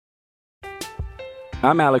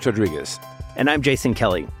I'm Alex Rodriguez. And I'm Jason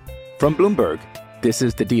Kelly. From Bloomberg, this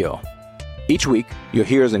is The Deal. Each week, you'll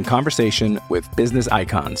hear us in conversation with business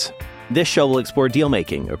icons. This show will explore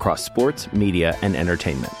deal-making across sports, media, and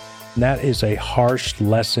entertainment. That is a harsh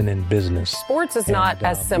lesson in business. Sports is not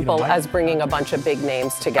as simple as bringing a bunch of big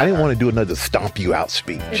names together. I didn't want to do another stomp you out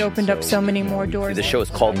speech. It opened up so many more doors. The show is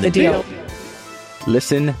called The Deal.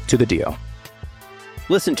 Listen to The Deal.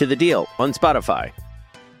 Listen to The Deal on Spotify.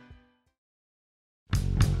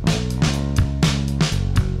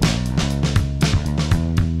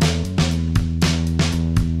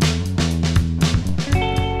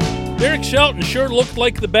 Derek Shelton sure looked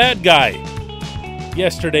like the bad guy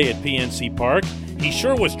yesterday at PNC Park. He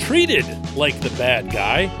sure was treated like the bad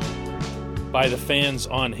guy by the fans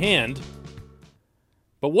on hand.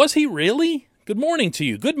 But was he really? Good morning to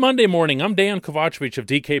you. Good Monday morning. I'm Dan Kovacevic of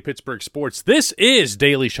DK Pittsburgh Sports. This is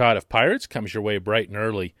Daily Shot of Pirates. Comes your way bright and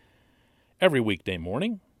early every weekday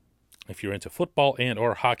morning. If you're into football and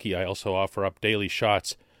or hockey, I also offer up daily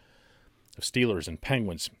shots of Steelers and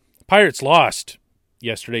Penguins. Pirates lost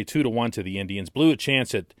yesterday 2-1 to the Indians. Blew a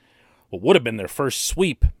chance at what would have been their first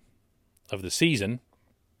sweep of the season.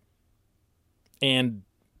 And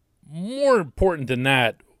more important than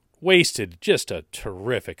that, wasted just a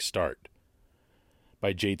terrific start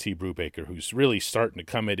by JT Brubaker, who's really starting to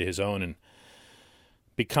come into his own and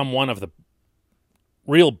become one of the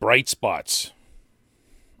real bright spots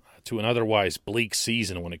to an otherwise bleak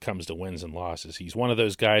season when it comes to wins and losses. He's one of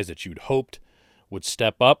those guys that you'd hoped would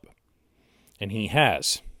step up, and he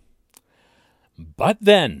has. But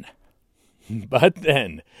then,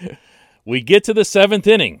 we get to the seventh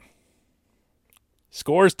inning.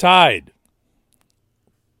 Scores tied.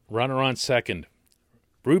 Runner on second.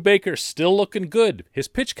 Brubaker still looking good. His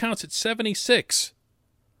pitch count's at 76.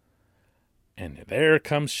 And there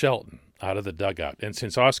comes Shelton out of the dugout. And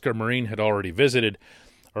since Oscar Marin had already visited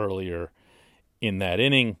earlier in that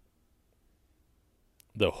inning,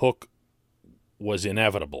 the hook was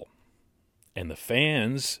inevitable. And the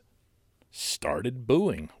fans started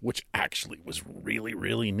booing, which actually was really,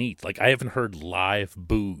 really neat. Like, I haven't heard live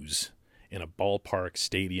boos in a ballpark,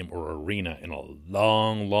 stadium, or arena in a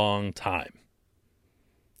long, long time.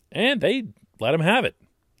 And they let him have it.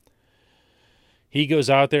 He goes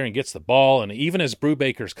out there and gets the ball, and even as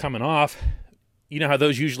Brubaker's coming off, you know how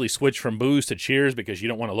those usually switch from boos to cheers because you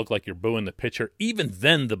don't want to look like you're booing the pitcher? Even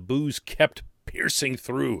then, the boos kept piercing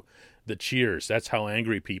through the cheers. That's how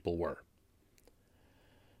angry people were.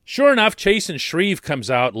 Sure enough, Chasen Shreve comes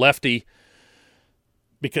out, lefty,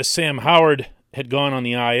 because Sam Howard had gone on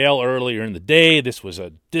the IL earlier in the day. This was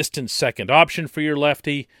a distant second option for your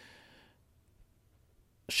lefty.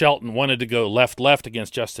 Shelton wanted to go left-left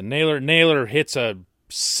against Justin Naylor. Naylor hits a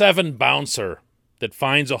 7-bouncer that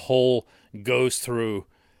finds a hole, goes through.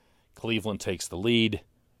 Cleveland takes the lead.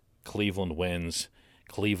 Cleveland wins.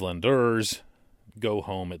 Clevelanders go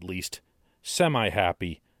home at least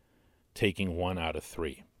semi-happy, taking 1 out of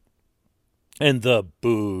 3. And the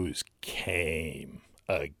boos came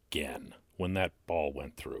again when that ball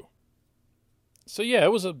went through. So, yeah,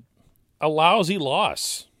 it was a lousy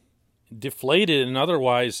loss. Deflated an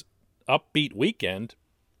otherwise upbeat weekend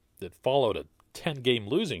that followed a 10-game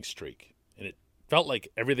losing streak. And it felt like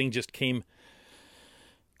everything just came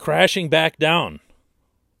crashing back down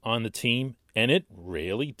on the team. And it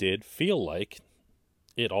really did feel like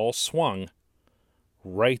it all swung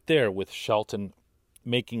right there with Shelton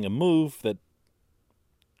making a move that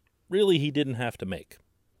really he didn't have to make.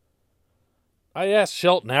 I asked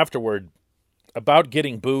Shelton afterward about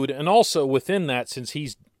getting booed, and also within that, since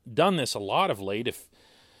he's done this a lot of late, if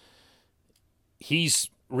he's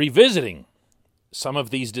revisiting some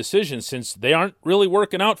of these decisions since they aren't really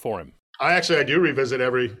working out for him. I do revisit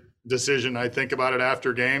every decision. I think about it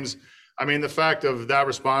after games. I mean, the fact of that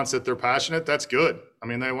response that they're passionate, that's good. I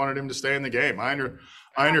mean, they wanted him to stay in the game. I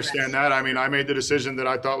understand that. I mean, I made the decision that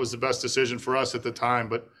I thought was the best decision for us at the time,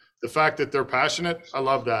 but the fact that they're passionate, I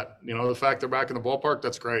love that. You know, the fact they're back in the ballpark,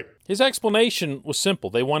 that's great. His explanation was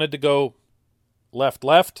simple. They wanted to go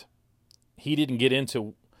left. He didn't get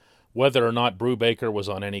into whether or not Brubaker was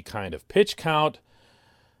on any kind of pitch count.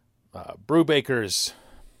 Brubaker's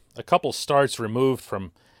a couple starts removed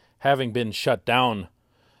from having been shut down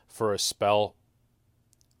for a spell.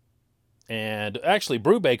 And actually,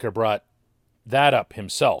 Brubaker brought that up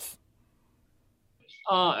himself.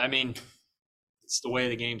 I mean, it's the way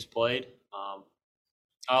the game's played.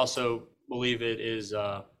 I also believe it is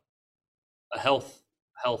a health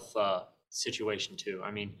situation too.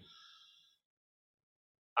 I mean,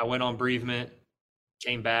 I went on bereavement,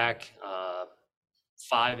 came back,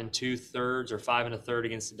 5 2/3 or 5 1/3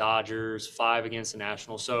 against the Dodgers, 5 against the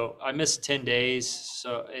Nationals. So I missed 10 days.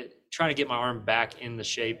 So trying to get my arm back in the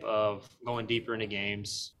shape of going deeper into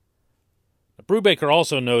games. Brubaker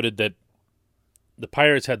also noted that the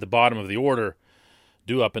Pirates had the bottom of the order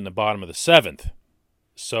due up in the bottom of the 7th,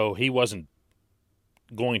 so he wasn't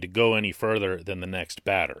going to go any further than the next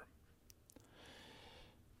batter.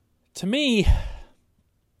 To me,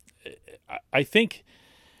 I think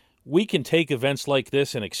we can take events like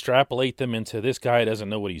this and extrapolate them into this guy doesn't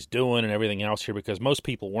know what he's doing and everything else here, because most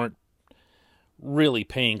people weren't really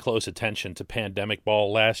paying close attention to pandemic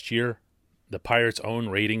ball last year. The Pirates' own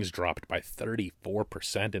ratings dropped by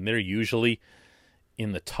 34%, and they're usually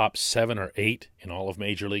in the top 7 or 8 in all of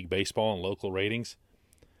Major League Baseball and local ratings.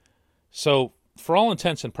 So, for all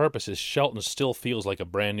intents and purposes, Shelton still feels like a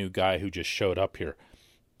brand new guy who just showed up here.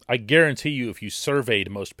 I guarantee you, if you surveyed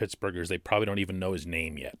most Pittsburghers, they probably don't even know his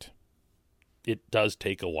name yet. It does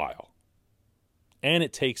take a while. And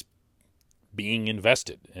it takes being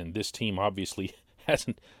invested, and this team obviously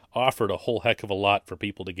hasn't offered a whole heck of a lot for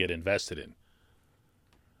people to get invested in.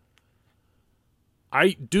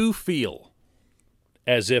 I do feel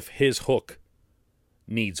as if his hook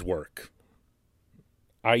needs work.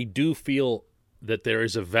 I do feel that there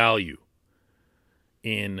is a value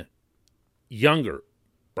in younger,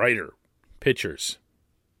 brighter pitchers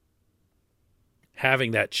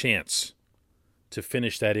having that chance to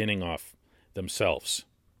finish that inning off themselves.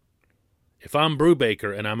 If I'm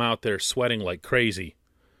Brubaker and I'm out there sweating like crazy,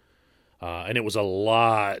 and it was a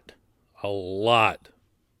lot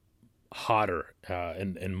hotter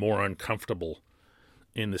and more uncomfortable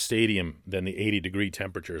in the stadium than the 80-degree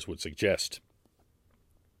temperatures would suggest,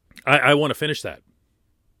 I want to finish that.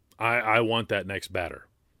 I want that next batter.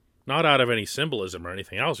 Not out of any symbolism or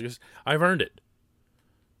anything else, because I've earned it.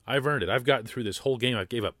 I've gotten through this whole game. I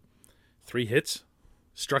gave up 3 hits,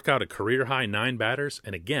 struck out a career-high 9 batters,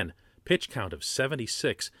 and again, pitch count of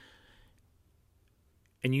 76.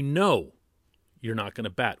 And you know you're not going to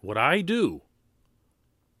bat. What I do,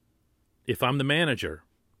 if I'm the manager,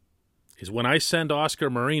 is when I send Oscar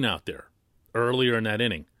Marin out there earlier in that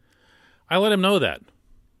inning, I let him know that.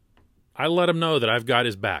 I let him know that I've got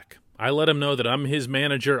his back. I let him know that I'm his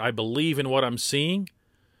manager. I believe in what I'm seeing.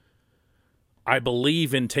 I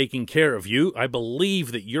believe in taking care of you. I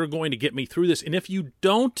believe that you're going to get me through this. And if you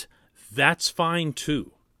don't, that's fine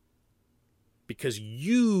too. Because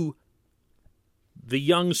you, the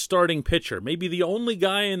young starting pitcher, maybe the only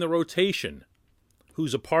guy in the rotation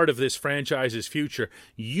who's a part of this franchise's future,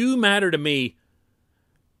 you matter to me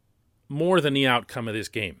more than the outcome of this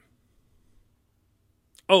game.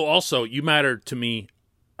 Oh, also, you matter to me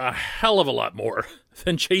a hell of a lot more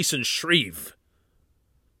than Jason Shreve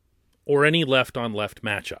or any left-on-left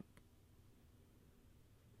matchup.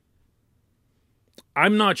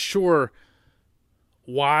 I'm not sure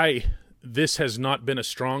why this has not been a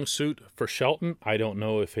strong suit for Shelton. I don't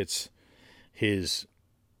know if it's his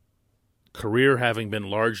career having been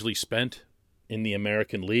largely spent in the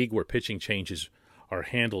American League, where pitching changes are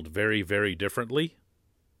handled very, very differently,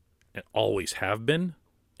 and always have been,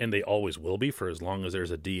 and they always will be for as long as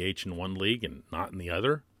there's a DH in one league and not in the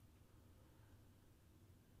other.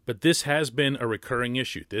 But this has been a recurring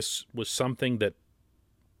issue. This was something that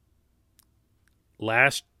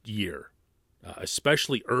last year,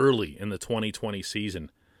 especially early in the 2020 season,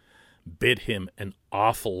 bit him an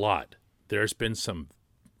awful lot. There's been some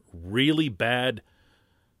really bad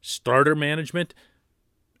starter management,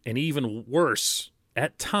 and even worse,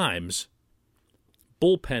 at times,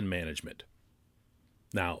 bullpen management.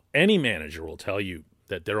 Now, any manager will tell you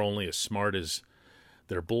that they're only as smart as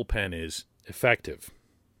their bullpen is effective.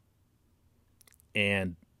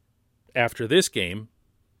 And after this game,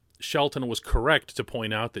 Shelton was correct to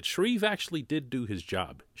point out that Shreve actually did do his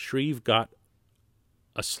job. Shreve got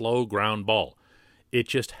a slow ground ball. It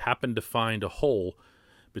just happened to find a hole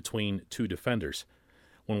between 2 defenders.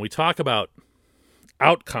 When we talk about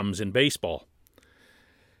outcomes in baseball,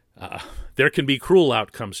 there can be cruel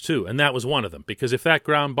outcomes too, and that was one of them. Because if that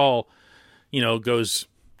ground ball, goes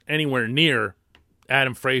anywhere near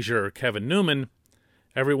Adam Frazier or Kevin Newman,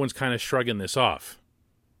 everyone's kind of shrugging this off.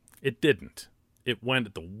 It didn't. It went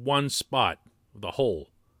at the one spot of the hole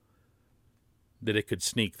that it could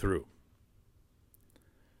sneak through.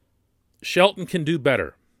 Shelton can do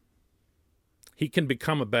better. He can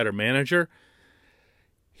become a better manager.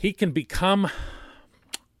 He can become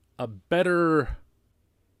a better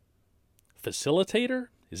facilitator.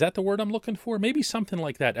 Is that the word I'm looking for? Maybe something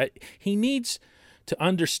like that. He needs to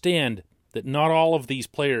understand that not all of these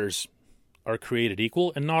players are created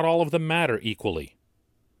equal, and not all of them matter equally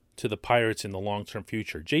to the Pirates in the long-term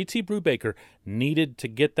future. JT Brubaker needed to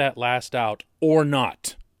get that last out or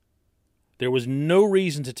not. There was no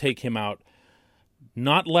reason to take him out.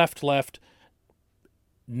 Not left,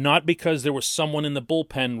 not because there was someone in the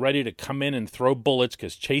bullpen ready to come in and throw bullets,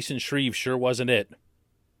 because Chasen Shreve sure wasn't it.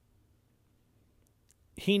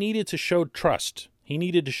 He needed to show trust. He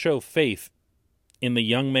needed to show faith in the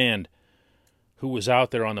young man who was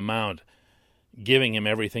out there on the mound, giving him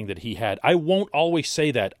everything that he had. I won't always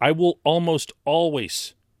say that. I will almost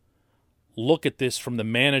always look at this from the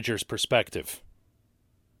manager's perspective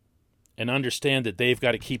and understand that they've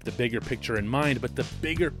got to keep the bigger picture in mind. But the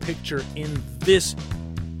bigger picture in this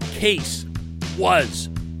case was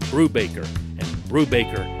Brubaker, and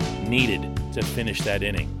Brubaker needed to finish that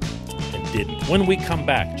inning and didn't. When we come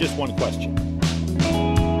back, just one question.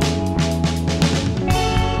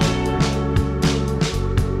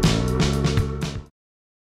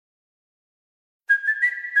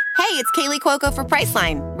 Hey, it's Kaylee Cuoco for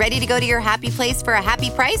Priceline. Ready to go to your happy place for a happy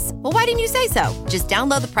price? Well, why didn't you say so? Just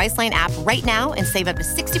download the Priceline app right now and save up to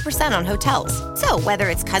 60% on hotels. So whether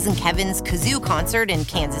it's Cousin Kevin's Kazoo Concert in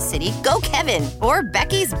Kansas City, go Kevin, or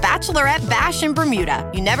Becky's Bachelorette Bash in Bermuda,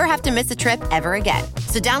 you never have to miss a trip ever again.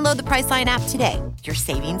 So download the Priceline app today. Your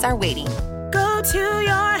savings are waiting. Go to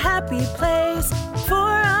your happy place for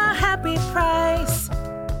a happy price.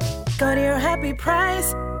 Go to your happy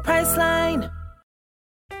price, Priceline.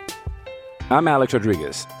 I'm Alex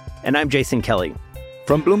Rodriguez. And I'm Jason Kelly.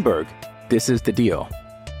 From Bloomberg, this is The Deal.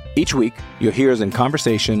 Each week, you'll hear us in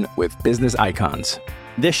conversation with business icons.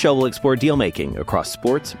 This show will explore deal-making across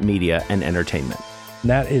sports, media, and entertainment.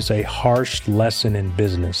 That is a harsh lesson in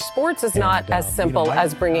business. Sports is not as simple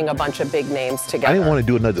as bringing a bunch of big names together. I didn't want to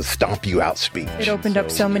do another stomp you out speech. It opened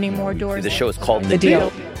up so many more doors. The show is called The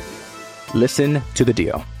Deal. Listen to The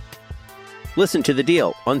Deal. Listen to The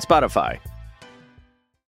Deal on Spotify.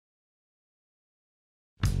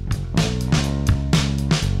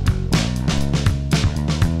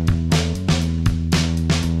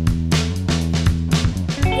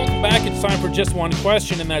 Back, it's time for Just One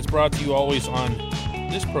Question, and that's brought to you always on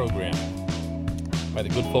this program by the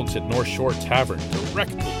good folks at North Shore Tavern,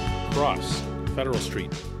 directly across Federal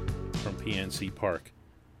Street from PNC Park.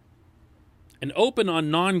 And open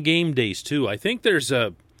on non-game days, too. I think there's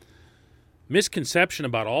a misconception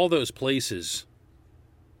about all those places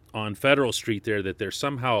on Federal Street there that they're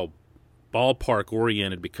somehow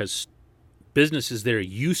ballpark-oriented because businesses there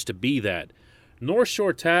used to be that. North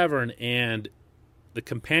Shore Tavern and the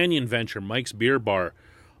companion venture, Mike's Beer Bar,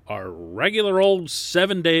 are regular old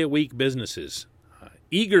 7-day-a-week businesses,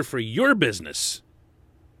 eager for your business,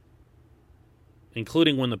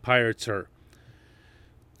 including when the Pirates are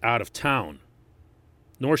out of town.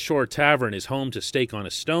 North Shore Tavern is home to Steak on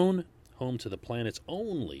a Stone, home to the planet's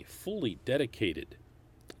only fully dedicated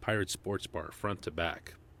Pirate Sports Bar, front to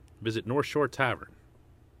back. Visit North Shore Tavern.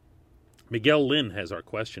 Miguel Lynn has our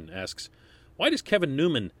question, asks, why does Kevin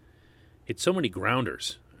Newman hit so many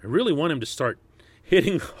grounders? I really want him to start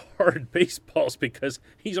hitting hard baseballs because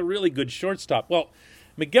he's a really good shortstop. Well,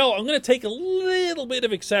 Miguel, I'm going to take a little bit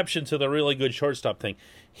of exception to the really good shortstop thing.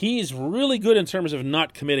 He's really good in terms of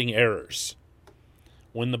not committing errors.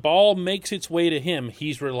 When the ball makes its way to him,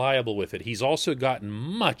 he's reliable with it. He's also gotten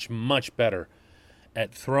much, much better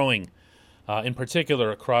at throwing, in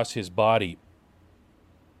particular across his body.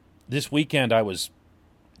 This weekend I was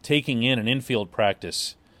taking in an infield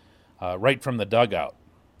practice right from the dugout.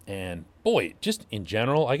 And, boy, just in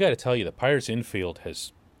general, I got to tell you, the Pirates infield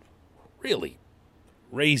has really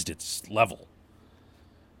raised its level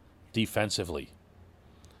defensively.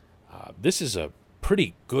 This is a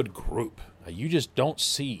pretty good group. You just don't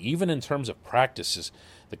see, even in terms of practices,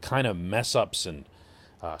 the kind of mess-ups and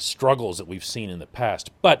struggles that we've seen in the past.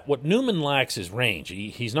 But what Newman lacks is range.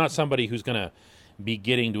 He's not somebody who's going to be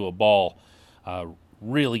getting to a ball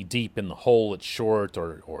really deep in the hole at short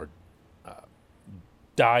or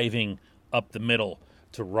diving up the middle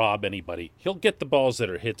to rob anybody. He'll get the balls that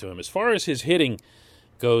are hit to him. As far as his hitting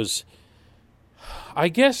goes, I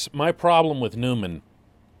guess my problem with Newman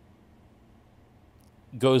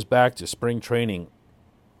goes back to spring training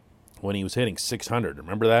when he was hitting 600.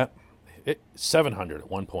 Remember that? 700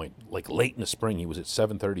 at one point. Like late in the spring, he was at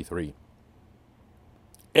 733.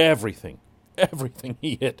 Everything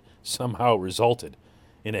he hit somehow resulted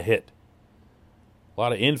in a hit. A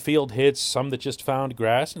lot of infield hits, some that just found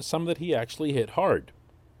grass, and some that he actually hit hard.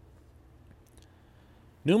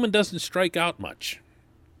 Newman doesn't strike out much.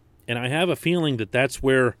 And I have a feeling that that's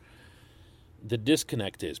where the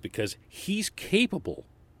disconnect is, because he's capable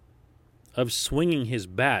of swinging his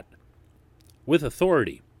bat with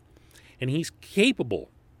authority. And he's capable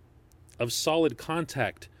of solid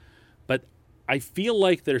contact But I feel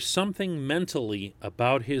like there's something mentally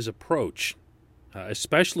about his approach,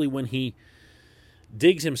 especially when he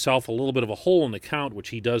digs himself a little bit of a hole in the count, which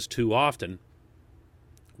he does too often,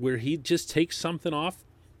 where he just takes something off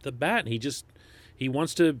the bat and he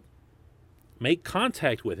wants to make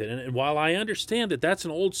contact with it. And while I understand that that's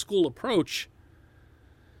an old school approach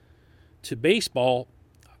to baseball,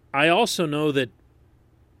 I also know that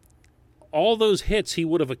all those hits he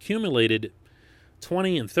would have accumulated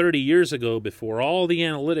 20 and 30 years ago, before all the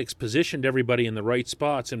analytics positioned everybody in the right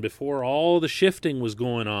spots and before all the shifting was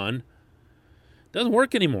going on, doesn't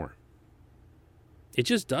work anymore. It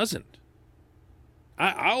just doesn't.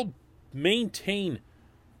 I'll maintain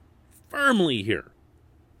firmly here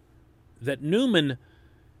that Newman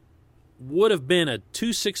would have been a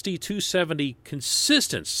 260, 270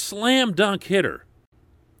 consistent slam dunk hitter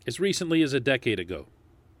as recently as a decade ago.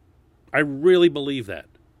 I really believe that,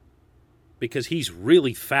 because he's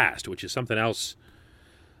really fast, which is something else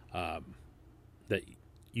that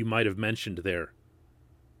you might have mentioned there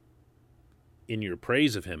in your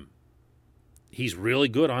praise of him. He's really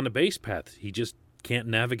good on the base path. He just can't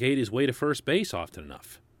navigate his way to first base often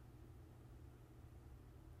enough.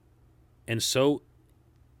 And so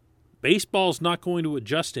baseball's not going to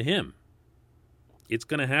adjust to him. It's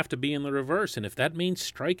going to have to be in the reverse. And if that means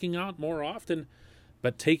striking out more often,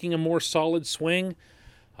 but taking a more solid swing,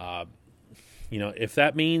 if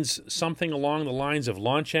that means something along the lines of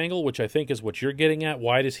launch angle, which I think is what you're getting at,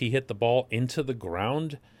 why does he hit the ball into the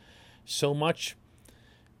ground so much?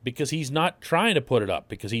 Because he's not trying to put it up,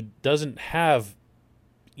 because he doesn't have,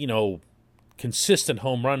 consistent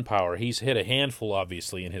home run power. He's hit a handful,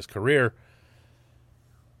 obviously, in his career.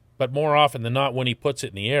 But more often than not, when he puts it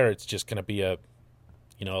in the air, it's just going to be a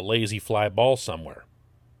lazy fly ball somewhere.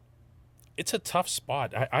 It's a tough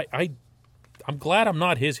spot. I'm glad I'm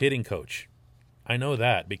not his hitting coach. I know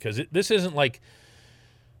that, because this isn't like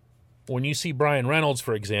when you see Brian Reynolds,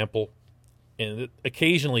 for example, and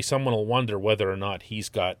occasionally someone will wonder whether or not he's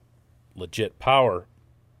got legit power.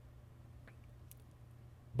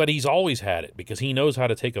 But he's always had it, because he knows how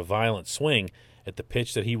to take a violent swing at the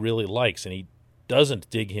pitch that he really likes, and he doesn't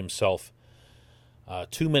dig himself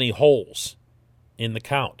too many holes in the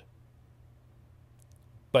count.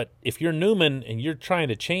 But if you're Newman and you're trying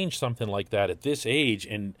to change something like that at this age,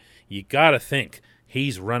 and you got to think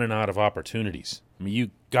he's running out of opportunities. I mean,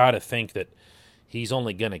 you got to think that he's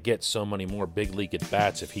only going to get so many more big league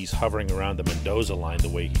at-bats if he's hovering around the Mendoza line the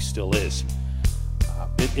way he still is.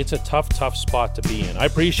 It's a tough spot to be in. I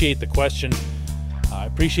appreciate the question. I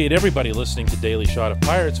appreciate everybody listening to Daily Shot of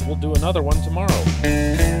Pirates. We'll do another one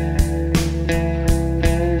tomorrow.